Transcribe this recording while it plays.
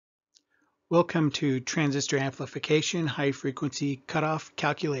Welcome to transistor amplification high frequency cutoff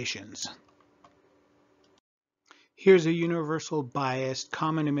calculations. Here's a universal biased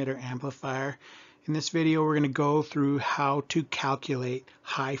common emitter amplifier. In this video we're going to go through how to calculate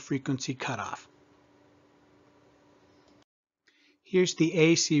high frequency cutoff. Here's the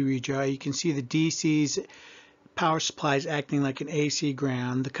AC redraw. You can see the DC's power supply is acting like an AC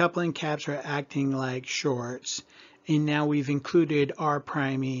ground. The coupling caps are acting like shorts. And now we've included R',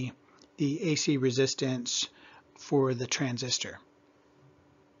 the AC resistance for the transistor.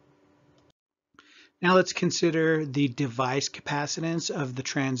 Now let's consider the device capacitance of the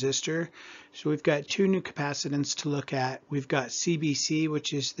transistor. So we've got two new capacitance to look at. We've got CBC,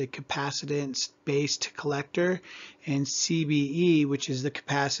 which is the capacitance base to collector, and CBE, which is the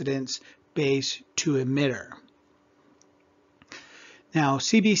capacitance base to emitter. Now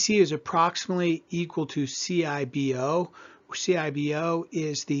CBC is approximately equal to CIBO. CIBO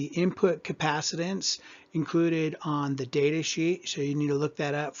is the input capacitance included on the data sheet, so you need to look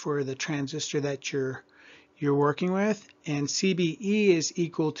that up for the transistor that you're working with. And CBE is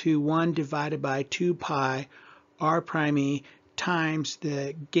equal to 1 divided by 2 pi R' times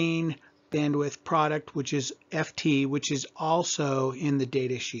the gain bandwidth product, which is FT, which is also in the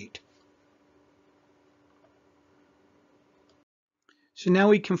data sheet. So now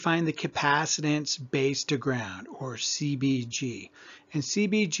we can find the capacitance base to ground, or CBG. And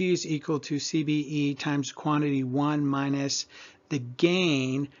CBG is equal to CBE times quantity 1 minus the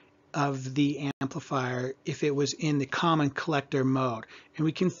gain of the amplifier if it was in the common collector mode. And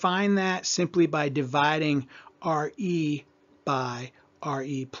we can find that simply by dividing RE by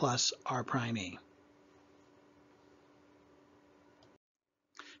RE plus R'E.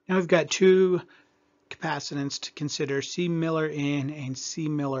 Now we've got two capacitance to consider, C Miller in and C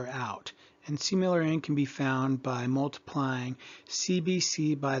Miller out. And C Miller in can be found by multiplying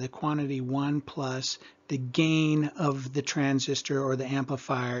CBC by the quantity 1 plus the gain of the transistor or the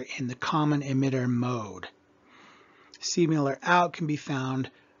amplifier in the common emitter mode. C Miller out can be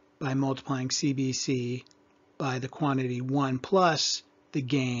found by multiplying CBC by the quantity 1 plus the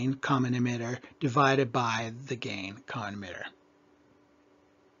gain common emitter divided by the gain common emitter.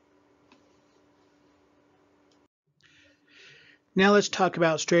 Now let's talk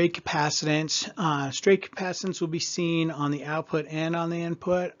about straight capacitance. Straight capacitance will be seen on the output and on the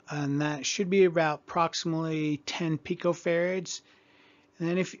input, and that should be about approximately 10 picofarads. And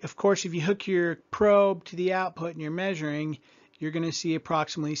then of course, if you hook your probe to the output and you're measuring, you're going to see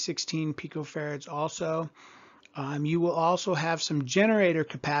approximately 16 picofarads also. You will also have some generator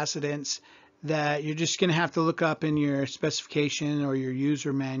capacitance that you're just going to have to look up in your specification or your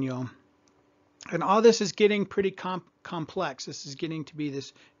user manual. And all this is getting pretty complex. This is getting to be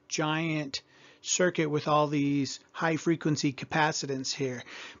this giant circuit with all these high frequency capacitance here.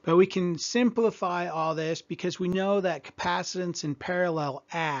 But we can simplify all this because we know that capacitance in parallel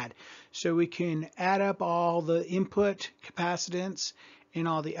add. So we can add up all the input capacitance and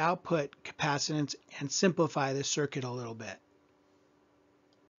all the output capacitance and simplify this circuit a little bit.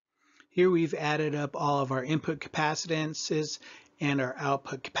 Here we've added up all of our input capacitances and our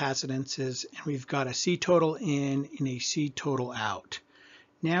output capacitances, and we've got a C total in and a C total out.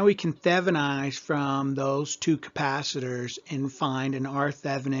 Now we can Thevenize from those two capacitors and find an R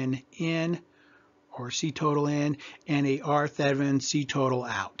Thevenin in, or C total in, and a R Thevenin C total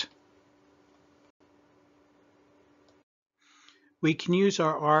out. We can use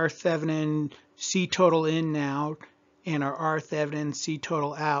our R Thevenin C total in now and our R Thevenin C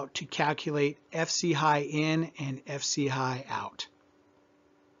total out to calculate FC high in and FC high out.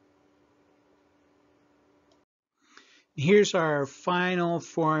 Here's our final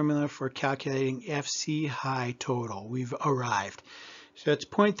formula for calculating FC high total. We've arrived. So it's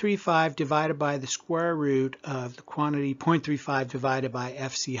 0.35 divided by the square root of the quantity 0.35 divided by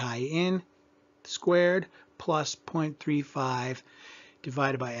FC high in squared plus 0.35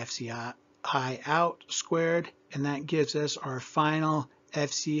 divided by FC high out squared, and that gives us our final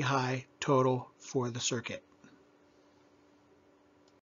FC high total for the circuit.